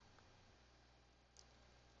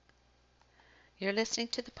You're listening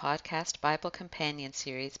to the podcast Bible Companion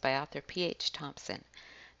series by author P.H. Thompson.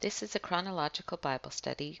 This is a chronological Bible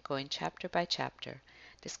study going chapter by chapter,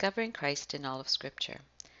 discovering Christ in all of Scripture.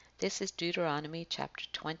 This is Deuteronomy Chapter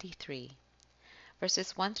 23,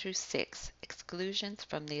 verses 1 through 6, exclusions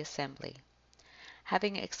from the assembly.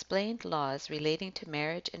 Having explained laws relating to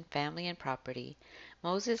marriage and family and property,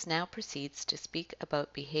 Moses now proceeds to speak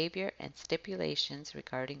about behavior and stipulations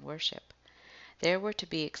regarding worship. There were to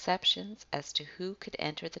be exceptions as to who could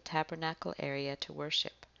enter the tabernacle area to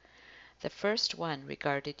worship. The first one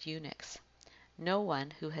regarded eunuchs. No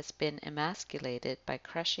one who has been emasculated by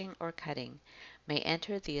crushing or cutting may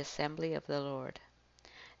enter the assembly of the Lord.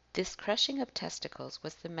 This crushing of testicles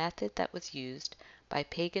was the method that was used by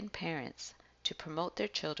pagan parents to promote their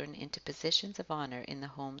children into positions of honor in the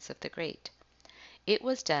homes of the great. It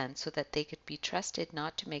was done so that they could be trusted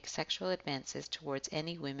not to make sexual advances towards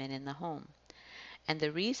any women in the home. And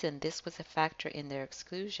the reason this was a factor in their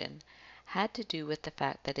exclusion had to do with the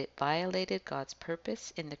fact that it violated God's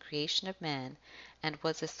purpose in the creation of man and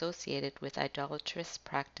was associated with idolatrous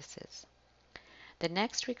practices. The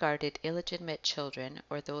next regarded illegitimate children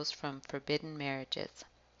or those from forbidden marriages.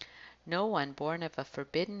 No one born of a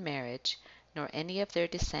forbidden marriage, nor any of their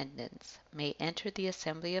descendants, may enter the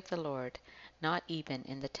assembly of the Lord, not even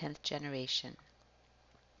in the 10th generation.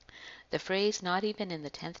 The phrase "not even in the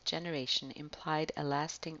 10th generation" implied a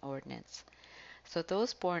lasting ordinance. So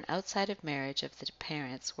those born outside of marriage of the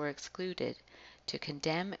parents were excluded to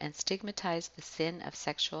condemn and stigmatize the sin of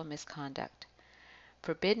sexual misconduct.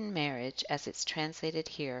 Forbidden marriage, as it's translated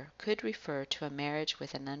here, could refer to a marriage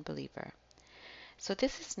with an unbeliever. So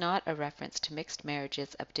this is not a reference to mixed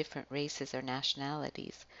marriages of different races or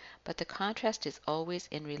nationalities, but the contrast is always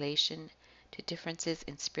in relation to differences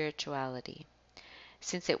in spirituality,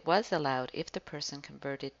 since it was allowed if the person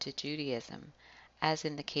converted to Judaism, as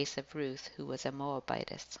in the case of Ruth, who was a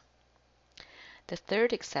Moabitess. The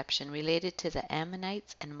third exception related to the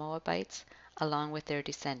Ammonites and Moabites, along with their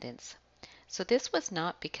descendants. So this was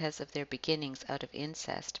not because of their beginnings out of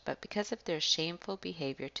incest, but because of their shameful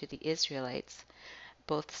behavior to the Israelites,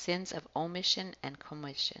 both sins of omission and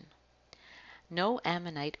commission. No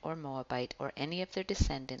Ammonite or Moabite or any of their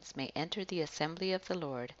descendants may enter the assembly of the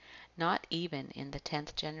Lord, not even in the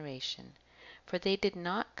 10th generation. For they did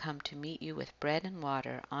not come to meet you with bread and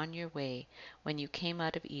water on your way when you came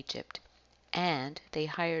out of Egypt, and they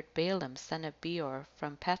hired Balaam son of Beor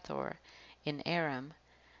from Pethor in Aram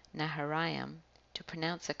Naharaim to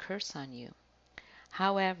pronounce a curse on you.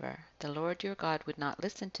 However, the Lord your God would not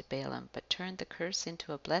listen to Balaam, but turned the curse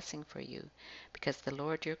into a blessing for you, because the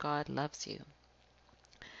Lord your God loves you.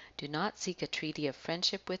 Do not seek a treaty of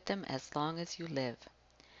friendship with them as long as you live.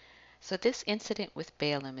 So this incident with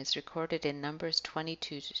Balaam is recorded in Numbers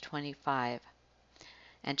 22 to 25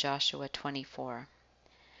 and Joshua 24.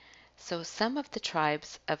 So some of the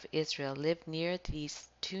tribes of Israel lived near these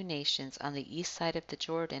two nations on the east side of the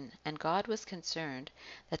Jordan, and God was concerned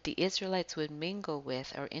that the Israelites would mingle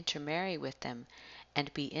with or intermarry with them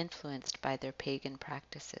and be influenced by their pagan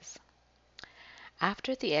practices.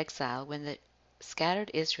 After the exile, when the scattered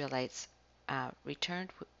Israelites returned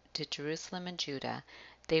to Jerusalem and Judah,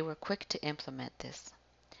 they were quick to implement this.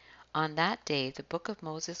 On that day the book of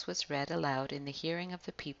Moses was read aloud in the hearing of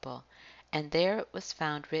the people, and there it was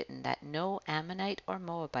found written that no Ammonite or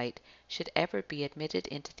Moabite should ever be admitted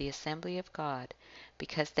into the assembly of God,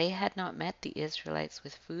 because they had not met the Israelites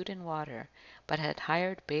with food and water, but had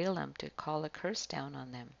hired Balaam to call a curse down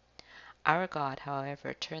on them. Our God,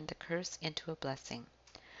 however, turned the curse into a blessing.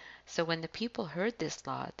 So when the people heard this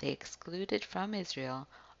law, they excluded from Israel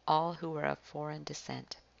all who were of foreign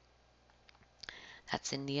descent.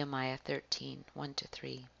 That's in Nehemiah 13,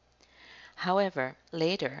 1-3. However,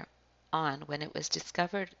 later on, when it was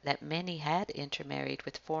discovered that many had intermarried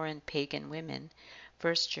with foreign pagan women,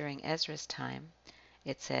 first during Ezra's time,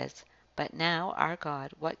 it says, "But now, our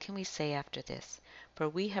God, what can we say after this? For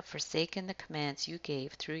we have forsaken the commands you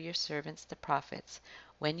gave through your servants the prophets,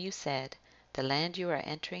 when you said, 'The land you are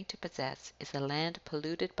entering to possess is a land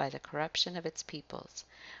polluted by the corruption of its peoples.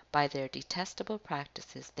 By their detestable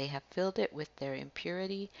practices they have filled it with their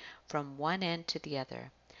impurity from one end to the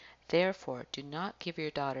other. Therefore do not give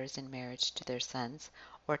your daughters in marriage to their sons,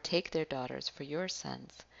 or take their daughters for your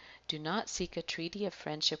sons. Do not seek a treaty of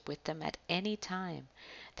friendship with them at any time,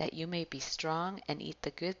 that you may be strong and eat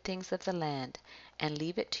the good things of the land, and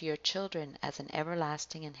leave it to your children as an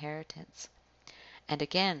everlasting inheritance.'" And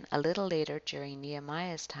again, a little later during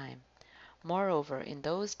Nehemiah's time, "Moreover, in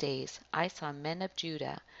those days I saw men of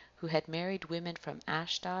Judah who had married women from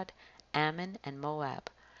Ashdod, Ammon, and Moab,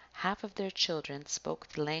 Half of their children spoke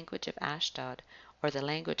the language of Ashdod, or the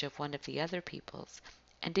language of one of the other peoples,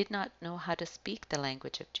 and did not know how to speak the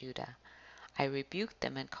language of Judah. I rebuked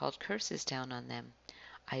them and called curses down on them.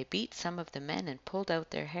 I beat some of the men and pulled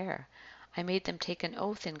out their hair. I made them take an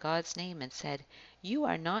oath in God's name and said, "You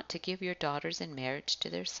are not to give your daughters in marriage to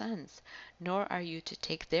their sons, nor are you to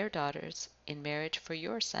take their daughters in marriage for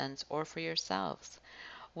your sons or for yourselves."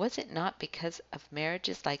 Was it not because of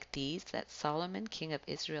marriages like these that Solomon, king of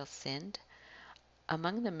Israel, sinned?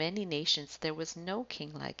 Among the many nations there was no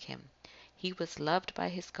king like him. He was loved by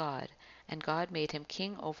his God, and God made him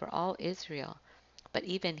king over all Israel. But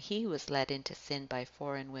even he was led into sin by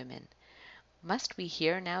foreign women. Must we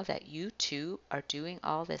hear now that you too are doing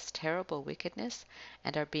all this terrible wickedness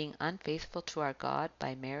and are being unfaithful to our God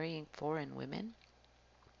by marrying foreign women?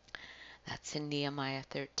 That's in Nehemiah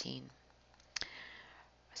 13.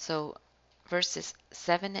 So verses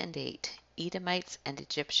 7 and 8, Edomites and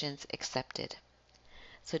Egyptians accepted.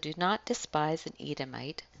 So do not despise an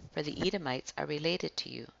Edomite, for the Edomites are related to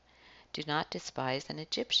you. Do not despise an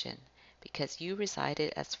Egyptian, because you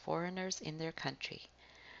resided as foreigners in their country.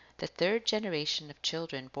 The third generation of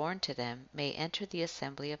children born to them may enter the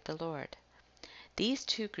assembly of the Lord. These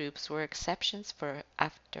two groups were exceptions for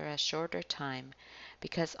after a shorter time,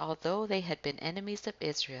 because although they had been enemies of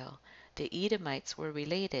Israel, the Edomites were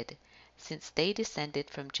related, since they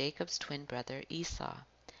descended from Jacob's twin brother Esau.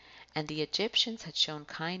 And the Egyptians had shown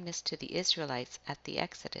kindness to the Israelites at the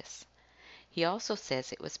Exodus. He also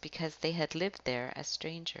says it was because they had lived there as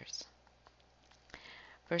strangers.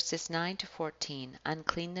 Verses 9 to 14,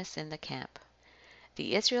 uncleanness in the camp.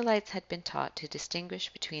 The Israelites had been taught to distinguish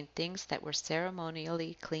between things that were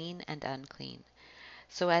ceremonially clean and unclean.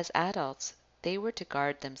 So as adults, they were to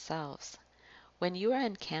guard themselves. When you are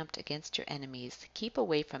encamped against your enemies, keep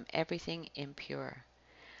away from everything impure.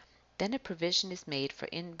 Then a provision is made for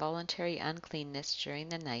involuntary uncleanness during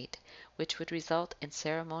the night, which would result in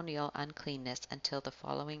ceremonial uncleanness until the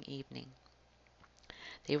following evening.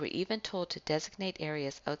 They were even told to designate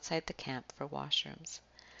areas outside the camp for washrooms.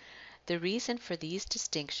 The reason for these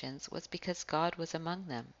distinctions was because God was among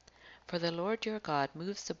them. For the Lord your God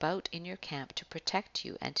moves about in your camp to protect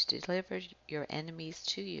you and to deliver your enemies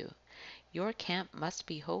to you. Your camp must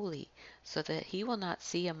be holy, so that he will not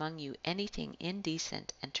see among you anything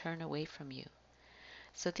indecent and turn away from you.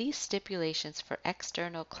 So these stipulations for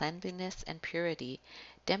external cleanliness and purity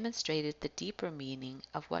demonstrated the deeper meaning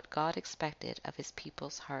of what God expected of his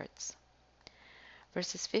people's hearts.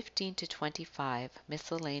 Verses 15 to 25,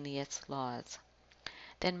 miscellaneous laws.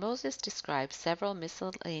 Then Moses describes several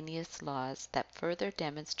miscellaneous laws that further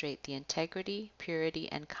demonstrate the integrity,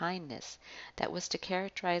 purity, and kindness that was to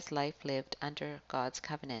characterize life lived under God's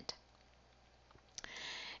covenant.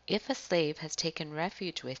 If a slave has taken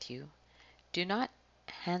refuge with you, do not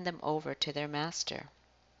hand them over to their master.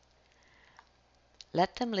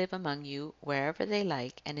 Let them live among you wherever they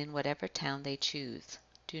like and in whatever town they choose.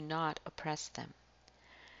 Do not oppress them.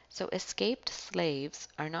 So escaped slaves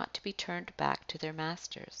are not to be turned back to their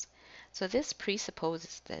masters. So this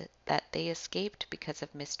presupposes that they escaped because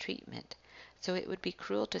of mistreatment, so it would be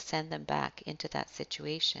cruel to send them back into that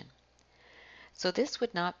situation. So this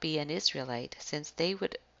would not be an Israelite, since they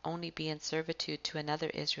would only be in servitude to another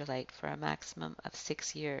Israelite for a maximum of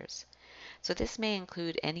 6 years. So this may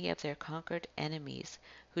include any of their conquered enemies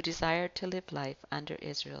who desired to live life under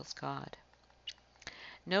Israel's God.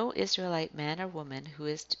 No Israelite man or woman who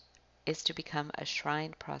is to become a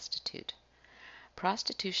shrine prostitute.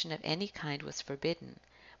 Prostitution of any kind was forbidden,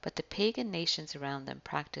 but the pagan nations around them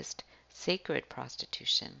practiced sacred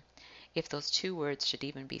prostitution, if those two words should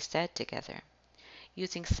even be said together,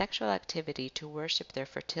 using sexual activity to worship their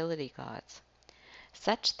fertility gods.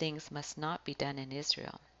 Such things must not be done in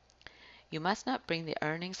Israel. You must not bring the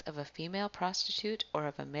earnings of a female prostitute or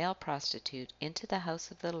of a male prostitute into the house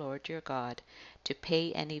of the Lord your God to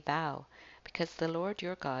pay any vow, because the Lord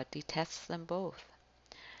your God detests them both.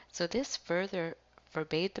 So this further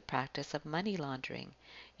forbade the practice of money laundering,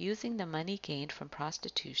 using the money gained from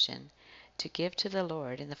prostitution to give to the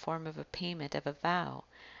Lord in the form of a payment of a vow,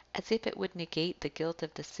 as if it would negate the guilt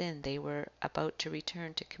of the sin they were about to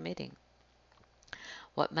return to committing.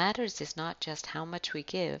 What matters is not just how much we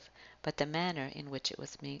give, but the manner in which it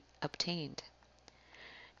was obtained.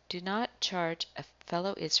 Do not charge a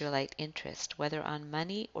fellow Israelite interest, whether on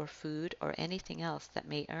money or food or anything else that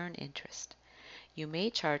may earn interest. You may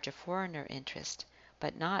charge a foreigner interest,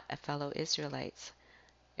 but not a fellow Israelite,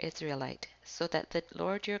 so that the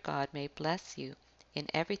Lord your God may bless you in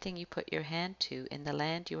everything you put your hand to in the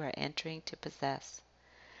land you are entering to possess.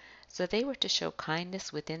 So they were to show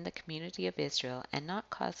kindness within the community of Israel and not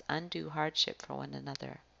cause undue hardship for one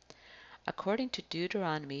another. According to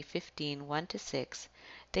Deuteronomy 15:1-6,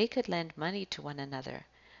 they could lend money to one another,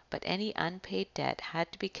 but any unpaid debt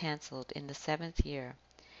had to be cancelled in the 7th year.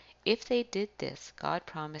 If they did this, God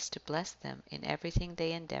promised to bless them in everything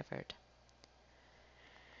they endeavored.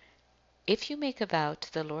 If you make a vow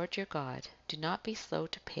to the Lord your God, do not be slow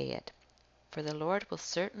to pay it, for the Lord will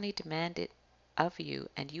certainly demand it of you,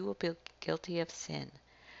 and you will be guilty of sin.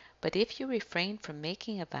 But if you refrain from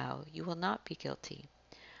making a vow, you will not be guilty.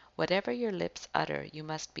 Whatever your lips utter, you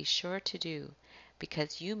must be sure to do,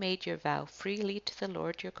 because you made your vow freely to the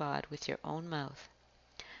Lord your God with your own mouth.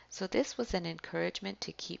 So this was an encouragement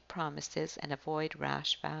to keep promises and avoid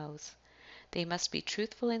rash vows. They must be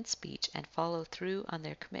truthful in speech and follow through on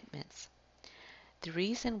their commitments. The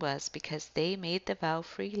reason was because they made the vow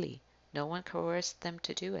freely. No one coerced them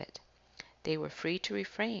to do it. They were free to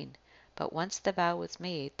refrain, but once the vow was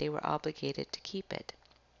made, they were obligated to keep it.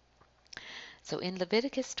 So in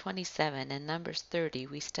Leviticus 27 and Numbers 30,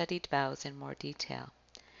 we studied vows in more detail.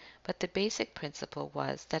 But the basic principle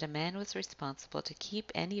was that a man was responsible to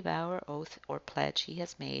keep any vow or oath or pledge he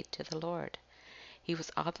has made to the Lord. He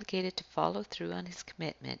was obligated to follow through on his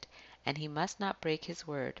commitment, and he must not break his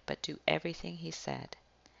word, but do everything he said.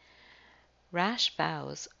 Rash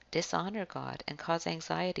vows dishonor God and cause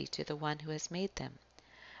anxiety to the one who has made them.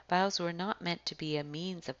 Vows were not meant to be a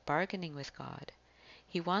means of bargaining with God.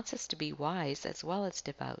 He wants us to be wise as well as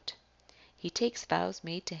devout. He takes vows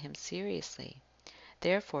made to him seriously.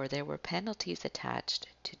 Therefore, there were penalties attached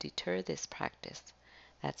to deter this practice.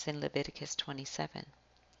 That's in Leviticus 27.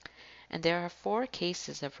 And there are 4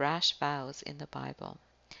 cases of rash vows in the Bible,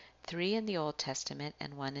 3 in the Old Testament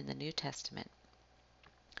and 1 in the New Testament.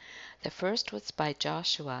 The first was by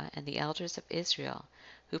Joshua and the elders of Israel,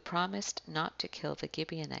 who promised not to kill the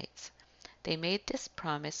Gibeonites. They made this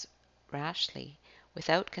promise rashly,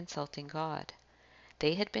 without consulting God.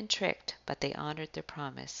 They had been tricked, but they honored their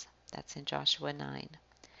promise. That's in Joshua 9.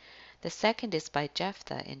 The second is by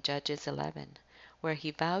Jephthah in Judges 11, where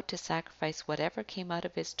he vowed to sacrifice whatever came out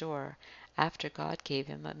of his door after God gave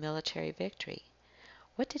him a military victory.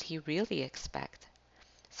 What did he really expect?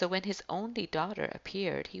 So when his only daughter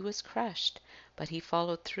appeared, he was crushed, but he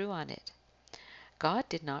followed through on it. God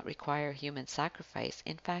did not require human sacrifice.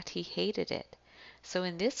 In fact, he hated it. So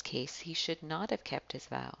in this case, he should not have kept his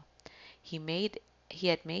vow. He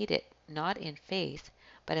had made it not in faith,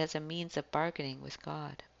 but as a means of bargaining with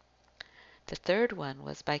God. The third one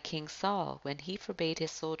was by King Saul, when he forbade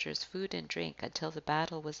his soldiers food and drink until the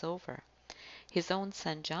battle was over. His own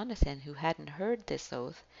son Jonathan, who hadn't heard this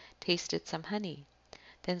oath, tasted some honey.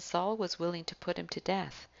 Then Saul was willing to put him to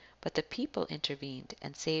death, but the people intervened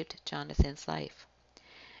and saved Jonathan's life.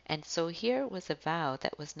 And so here was a vow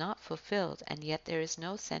that was not fulfilled, and yet there is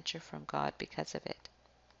no censure from God because of it.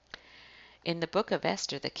 In the book of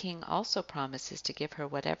Esther, the king also promises to give her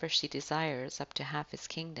whatever she desires, up to half his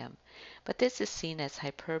kingdom, but this is seen as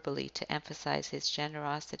hyperbole to emphasize his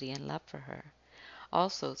generosity and love for her.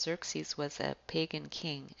 Also, Xerxes was a pagan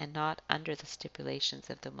king and not under the stipulations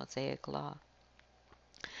of the Mosaic law.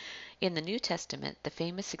 In the New Testament, the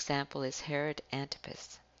famous example is Herod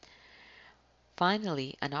Antipas.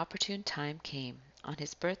 Finally, an opportune time came. On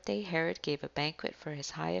his birthday, Herod gave a banquet for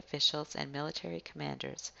his high officials and military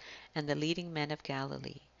commanders and the leading men of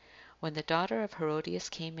Galilee. When the daughter of Herodias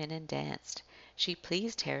came in and danced, she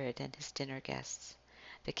pleased Herod and his dinner guests.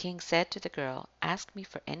 The king said to the girl, "Ask me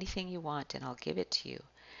for anything you want, and I'll give it to you."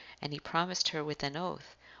 And he promised her with an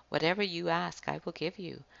oath, "Whatever you ask I will give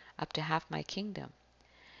you, up to half my kingdom."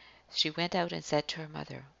 She went out and said to her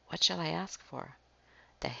mother, "What shall I ask for?"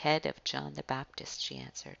 "The head of John the Baptist," she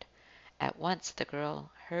answered. At once the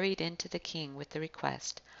girl hurried in to the king with the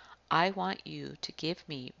request, "I want you to give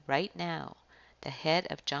me right now the head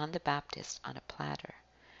of John the Baptist on a platter."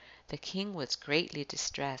 The king was greatly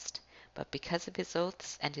distressed, but because of his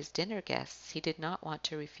oaths and his dinner guests, he did not want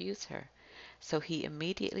to refuse her. So he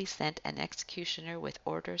immediately sent an executioner with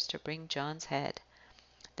orders to bring John's head.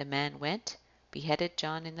 The man went, beheaded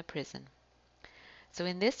John in the prison. So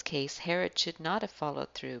in this case, Herod should not have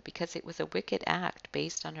followed through, because it was a wicked act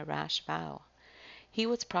based on a rash vow. He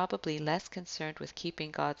was probably less concerned with keeping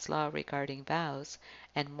God's law regarding vows,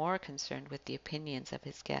 and more concerned with the opinions of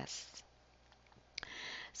his guests.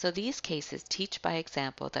 So these cases teach by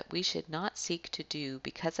example that we should not seek to do,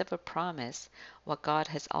 because of a promise, what God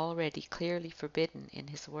has already clearly forbidden in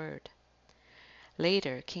his word.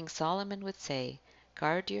 Later, King Solomon would say,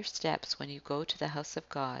 "Guard your steps when you go to the house of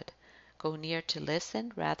God. Go near to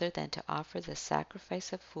listen rather than to offer the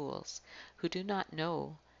sacrifice of fools, who do not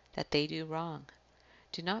know that they do wrong.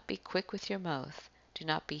 Do not be quick with your mouth. Do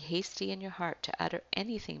not be hasty in your heart to utter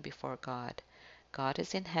anything before God. God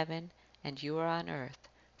is in heaven, and you are on earth,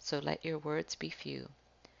 so let your words be few.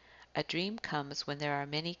 A dream comes when there are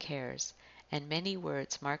many cares, and many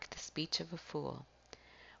words mark the speech of a fool.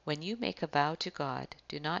 When you make a vow to God,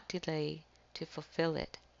 do not delay to fulfill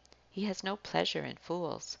it. He has no pleasure in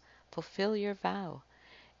fools. Fulfill your vow.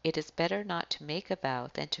 It is better not to make a vow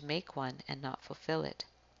than to make one and not fulfill it.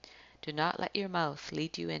 Do not let your mouth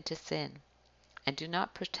lead you into sin. And do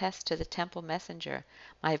not protest to the temple messenger,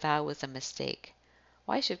 my vow was a mistake.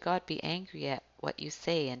 Why should God be angry at what you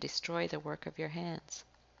say and destroy the work of your hands?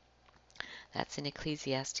 That's in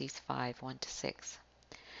Ecclesiastes 5:1-6.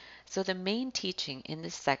 So the main teaching in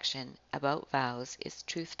this section about vows is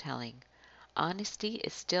truth-telling. Honesty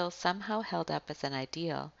is still somehow held up as an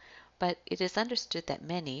ideal, but it is understood that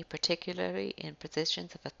many, particularly in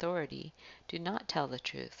positions of authority, do not tell the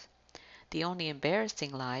truth. The only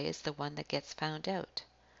embarrassing lie is the one that gets found out.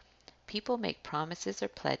 People make promises or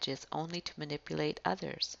pledges only to manipulate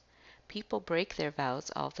others. People break their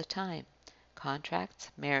vows all the time.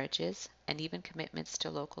 Contracts, marriages, and even commitments to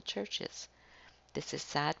local churches. This is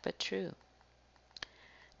sad but true.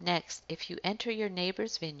 Next, if you enter your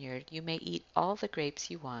neighbor's vineyard, you may eat all the grapes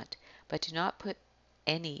you want, but do not put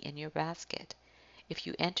any in your basket. If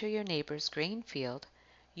you enter your neighbor's grain field,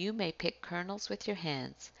 you may pick kernels with your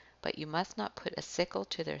hands, but you must not put a sickle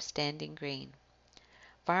to their standing grain.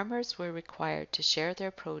 Farmers were required to share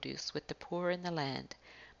their produce with the poor in the land,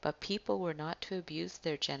 but people were not to abuse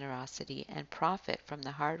their generosity and profit from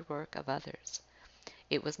the hard work of others.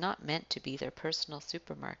 It was not meant to be their personal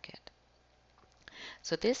supermarket.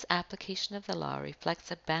 So this application of the law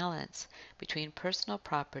reflects a balance between personal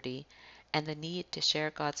property and the need to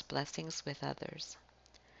share God's blessings with others.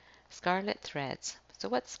 Scarlet threads. So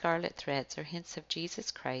what scarlet threads or hints of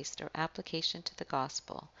Jesus Christ or application to the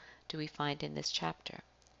gospel do we find in this chapter?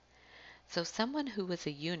 So someone who was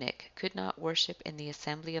a eunuch could not worship in the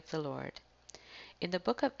assembly of the Lord. In the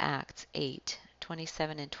book of Acts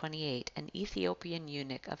 8:27-28, an Ethiopian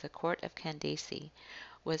eunuch of the court of Candace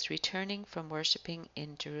was returning from worshiping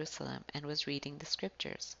in Jerusalem and was reading the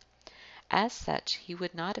scriptures. As such, he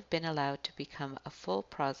would not have been allowed to become a full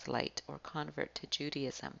proselyte or convert to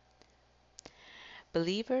Judaism.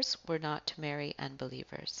 Believers were not to marry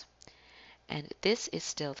unbelievers, and this is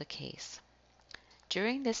still the case.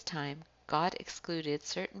 During this time, God excluded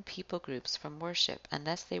certain people groups from worship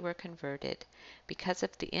unless they were converted because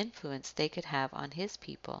of the influence they could have on His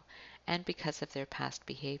people and because of their past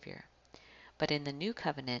behavior. But in the New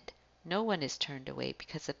Covenant, no one is turned away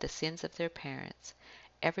because of the sins of their parents.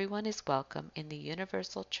 Everyone is welcome in the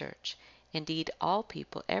universal church. Indeed, all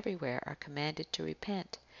people everywhere are commanded to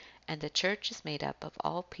repent, and the church is made up of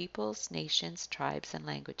all peoples, nations, tribes, and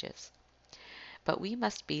languages. But we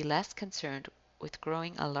must be less concerned with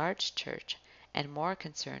growing a large church and more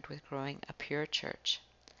concerned with growing a pure church.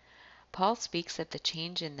 Paul speaks of the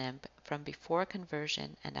change in them from before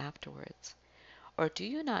conversion and afterwards. Or do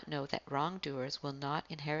you not know that wrongdoers will not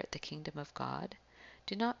inherit the kingdom of God?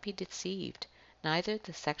 Do not be deceived. Neither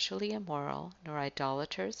the sexually immoral, nor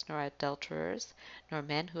idolaters, nor adulterers, nor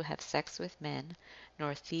men who have sex with men,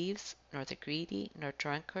 nor thieves, nor the greedy, nor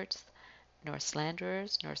drunkards, nor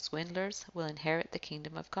slanderers, nor swindlers will inherit the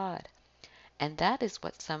kingdom of God. And that is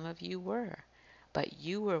what some of you were. But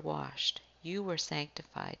you were washed, you were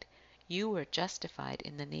sanctified, you were justified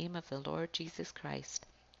in the name of the Lord Jesus Christ,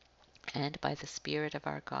 and by the Spirit of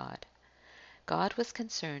our God. God was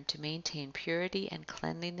concerned to maintain purity and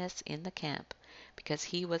cleanliness in the camp, because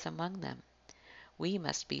He was among them. We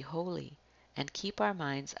must be holy, and keep our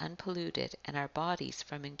minds unpolluted and our bodies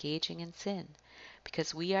from engaging in sin,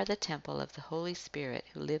 because we are the temple of the Holy Spirit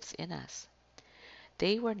who lives in us.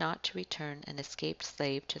 They were not to return an escaped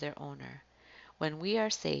slave to their owner. When we are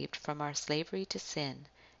saved from our slavery to sin,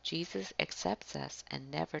 Jesus accepts us and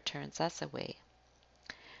never turns us away.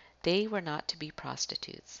 They were not to be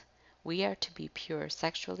prostitutes. We are to be pure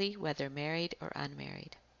sexually, whether married or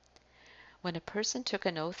unmarried. When a person took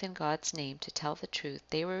an oath in God's name to tell the truth,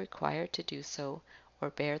 they were required to do so or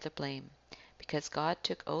bear the blame, because God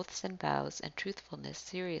took oaths and vows and truthfulness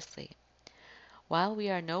seriously. While we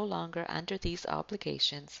are no longer under these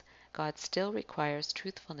obligations, God still requires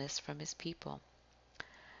truthfulness from His people.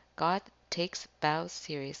 God takes vows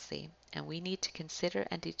seriously, and we need to consider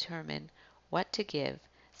and determine what to give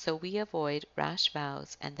so we avoid rash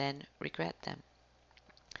vows and then regret them.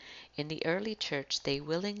 In the early church, they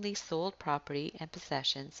willingly sold property and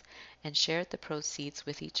possessions and shared the proceeds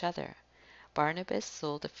with each other. Barnabas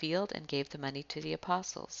sold a field and gave the money to the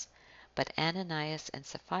apostles, but Ananias and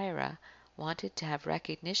Sapphira wanted to have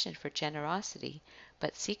recognition for generosity,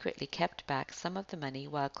 but secretly kept back some of the money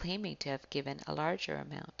while claiming to have given a larger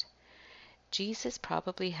amount. Jesus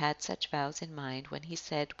probably had such vows in mind when he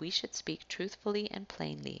said we should speak truthfully and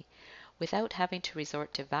plainly, without having to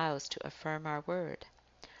resort to vows to affirm our word.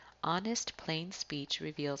 Honest, plain speech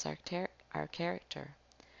reveals our character.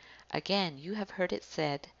 Again, you have heard it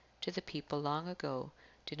said to the people long ago,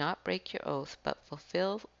 "Do not break your oath, but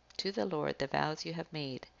fulfill to the Lord the vows you have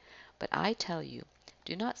made." But I tell you,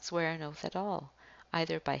 do not swear an oath at all,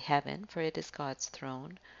 either by heaven, for it is God's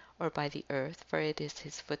throne, or by the earth, for it is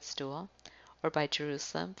his footstool, or by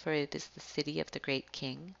Jerusalem, for it is the city of the great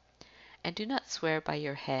King. And do not swear by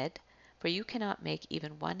your head, for you cannot make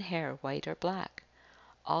even one hair white or black.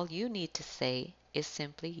 All you need to say is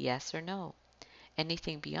simply yes or no.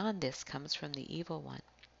 Anything beyond this comes from the evil one.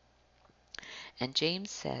 And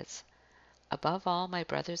James says, "Above all, my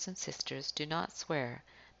brothers and sisters, do not swear,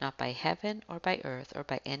 not by heaven or by earth or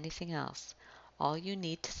by anything else. All you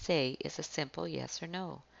need to say is a simple yes or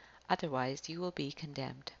no. Otherwise, you will be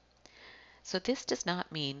condemned." So this does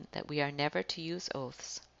not mean that we are never to use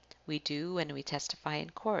oaths. We do when we testify in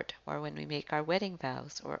court, or when we make our wedding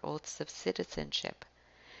vows or oaths of citizenship.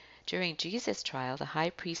 During Jesus' trial, the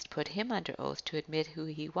high priest put him under oath to admit who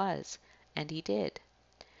he was, and he did.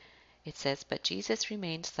 It says, "But Jesus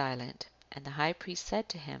remained silent, and the high priest said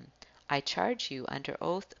to him, 'I charge you under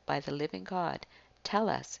oath by the living God, tell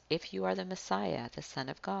us if you are the Messiah, the Son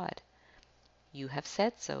of God.' 'You have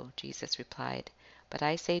said so,' Jesus replied, 'but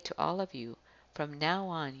I say to all of you, from now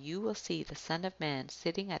on you will see the Son of Man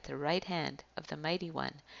sitting at the right hand of the Mighty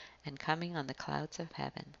One and coming on the clouds of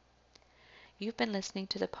heaven.'" You've been listening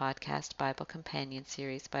to the podcast Bible Companion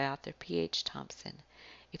series by author P.H. Thompson.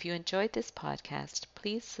 If you enjoyed this podcast,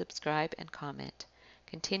 please subscribe and comment.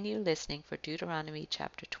 Continue listening for Deuteronomy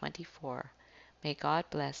Chapter 24. May God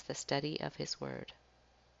bless the study of His Word.